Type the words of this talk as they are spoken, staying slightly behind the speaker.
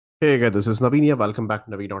Hey guys, this is Naveen here. Welcome back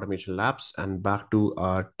to Naveen Automation Labs and back to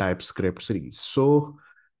our TypeScript series. So,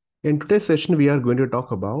 in today's session, we are going to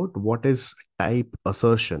talk about what is type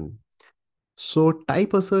assertion. So,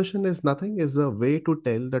 type assertion is nothing, is a way to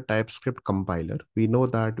tell the TypeScript compiler. We know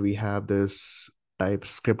that we have this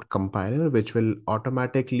TypeScript compiler which will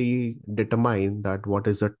automatically determine that what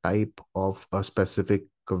is the type of a specific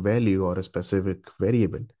value or a specific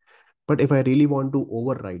variable. But if I really want to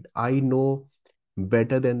override, I know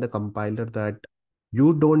better than the compiler that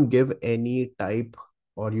you don't give any type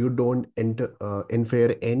or you don't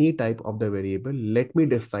infer any type of the variable. Let me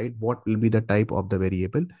decide what will be the type of the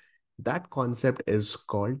variable. That concept is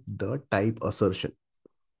called the type assertion.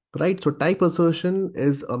 Right, so type assertion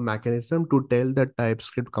is a mechanism to tell the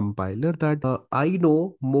TypeScript compiler that I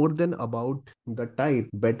know more than about the type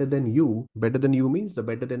better than you. Better than you means the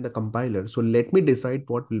better than the compiler. So let me decide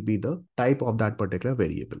what will be the type of that particular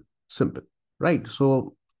variable. Simple, right?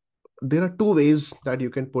 So there are two ways that you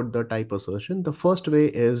can put the type assertion. The first way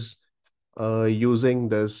is using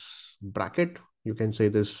this bracket. You can say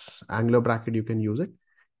this angular bracket, you can use it.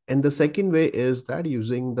 And the second way is that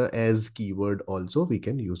using the as keyword also, we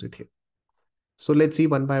can use it here. So let's see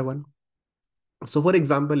one by one. So for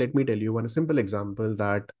example, let me tell you one simple example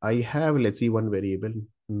that I have, let's see one variable,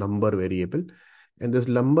 number variable. And this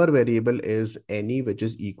number variable is any which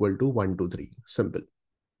is equal to 1, 2, 3. Simple.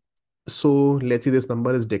 So let's see this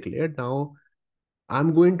number is declared. Now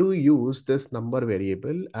I'm going to use this number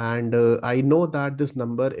variable and I know that this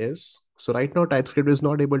number is, so right now TypeScript is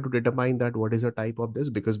not able to determine that what is the type of this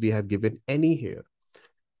because we have given any here.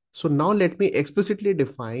 So now let me explicitly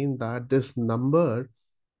define that this number,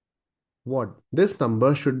 what this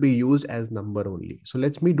number should be used as number only. So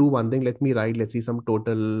let me do one thing. Let me write, let's see some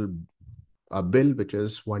total bill, which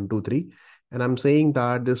is 1, 2, 3. And I'm saying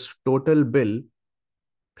that this total bill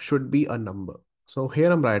should be a number. So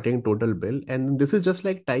here I'm writing total bill, and this is just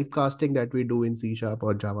like typecasting that we do in C#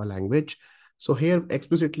 or Java language. So here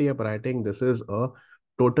explicitly I'm writing this is a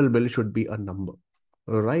total bill should be a number.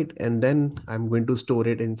 All right. And then I'm going to store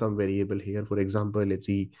it in some variable here. For example, let's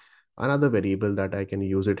see another variable that I can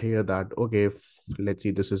use it here that, okay, let's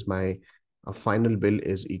see, this is my final bill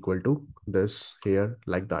is equal to this here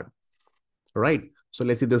like that. Right. So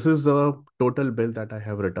let's see, this is the total bill that I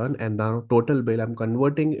have written, and now total bill I'm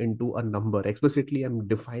converting into a number. Explicitly, I'm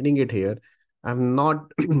defining it here. I'm not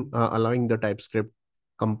allowing the TypeScript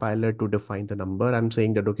compiler to define the number. I'm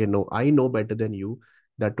saying that, okay, no, I know better than you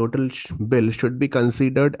that total bill should be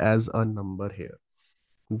considered as a number here.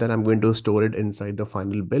 Then I'm going to store it inside the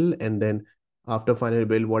final bill. And then after final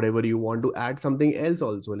bill, whatever you want to add something else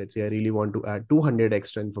also, let's say I really want to add 200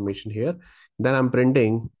 extra information here. Then I'm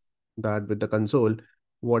printing that with the console,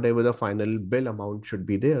 whatever the final bill amount should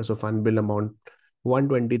be there. So final bill amount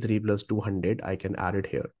 123 plus 200, I can add it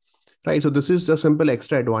here. Right. So this is the simple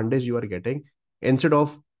extra advantage you are getting. Instead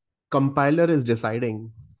of compiler is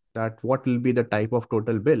deciding that what will be the type of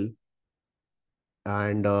total bill,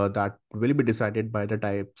 and that will be decided by the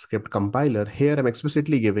TypeScript compiler. Here I'm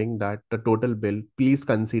explicitly giving that the total bill please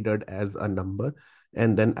considered as a number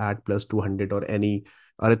and then add plus 200 or any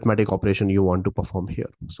arithmetic operation you want to perform here.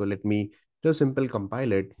 So let me just simple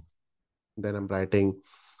compile it. Then I'm writing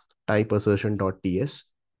type assertion.ts,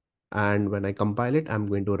 and when I compile it, I'm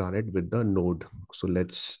going to run it with the node. So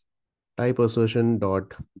let's type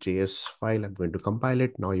assertion.js file. I'm going to compile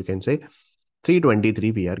it. Now you can say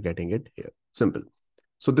 323, we are getting it here. Simple.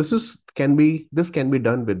 So this can be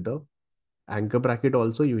done with the anchor bracket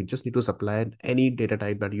also. You just need to supply any data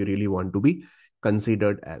type that you really want to be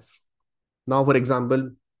considered as. Now, for example,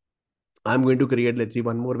 I'm going to create, let's see,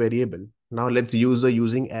 one more variable. Now let's use the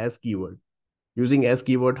using as keyword. Using as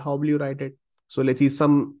keyword, how will you write it? So let's see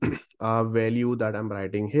some value that I'm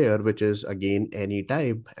writing here, which is again any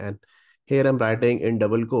type. And here I'm writing in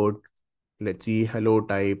double quote, let's see, hello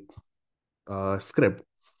type script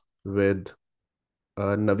with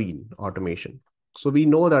Naveen automation. So we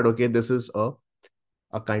know that, okay, this is a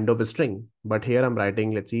kind of a string, but here I'm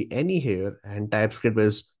writing, let's see, any here, and TypeScript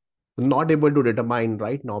is not able to determine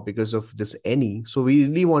right now because of this any. So we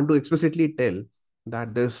really want to explicitly tell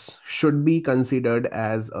that this should be considered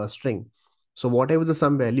as a string. So whatever the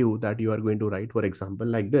some value that you are going to write, for example,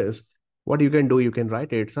 like this, what you can do, you can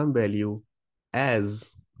write it some value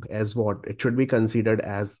as what it should be considered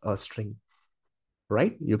as a string,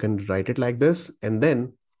 right? You can write it like this, and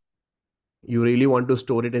then you really want to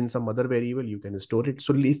store it in some other variable, you can store it.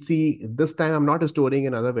 So let's see, this time I'm not storing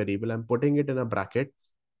another variable, I'm putting it in a bracket.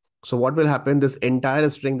 So what will happen, this entire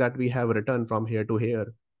string that we have written from here to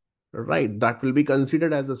here, right, that will be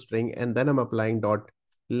considered as a string, and then I'm applying dot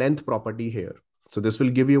length property here. So this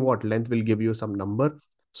will give you what? Length will give you some number.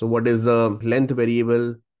 So what is the length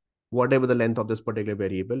variable? Whatever the length of this particular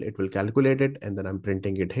variable, it will calculate it, and then I'm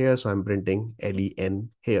printing it here. So I'm printing len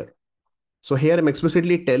here. So here I'm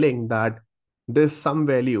explicitly telling that this some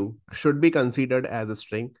value should be considered as a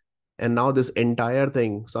string. And now this entire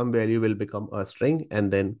thing, some value will become a string,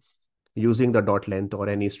 and then using the dot length or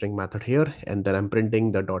any string method here, and then I'm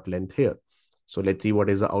printing the dot length here. So let's see what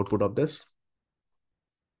is the output of this.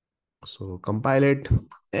 So compile it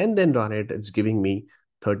and then run it. It's giving me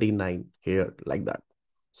 39 here, like that.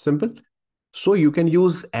 Simple. So you can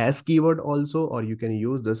use as keyword also, or you can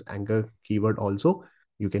use this anchor keyword also.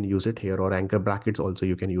 You can use it here, or anchor brackets also,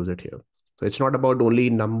 you can use it here. So it's not about only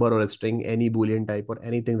number or a string, any Boolean type or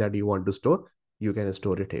anything that you want to store, you can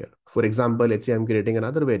store it here. For example, let's say I'm creating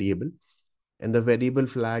another variable, and the variable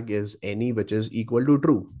flag is any which is equal to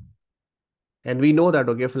true. And we know that,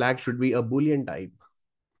 okay, flag should be a Boolean type,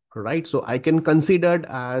 right? So I can consider it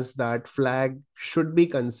as that flag should be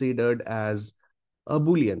considered as a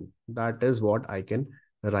Boolean. That is what I can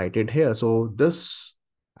write it here. So this,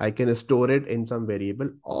 I can store it in some variable,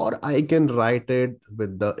 or I can write it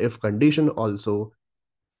with the if condition also,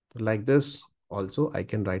 like this. Also, I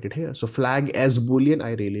can write it here. So flag as Boolean,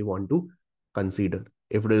 I really want to consider.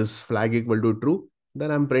 If it is flag equal to true, then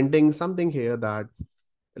I'm printing something here that,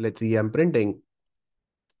 let's see, I'm printing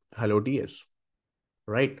hello TS,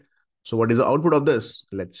 right? So what is the output of this?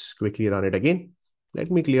 Let's quickly run it again. Let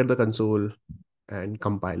me clear the console and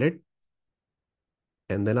compile it.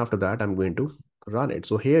 And then after that, I'm going to run it.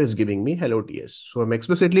 So here is giving me hello TS. So I'm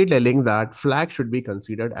explicitly telling that flag should be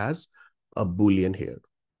considered as a Boolean here.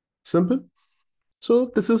 Simple.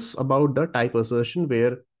 So this is about the type assertion,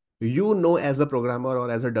 where you know as a programmer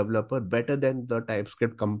or as a developer better than the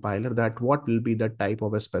TypeScript compiler that what will be the type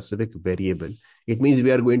of a specific variable. It means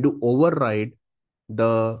we are going to override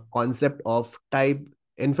the concept of type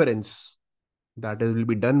inference that will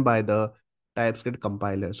be done by the TypeScript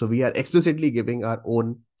compiler. So we are explicitly giving our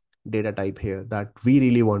own data type here that we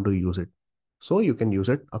really want to use it. So you can use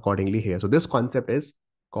it accordingly here. So this concept is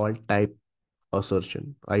called type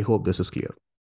assertion. I hope this is clear.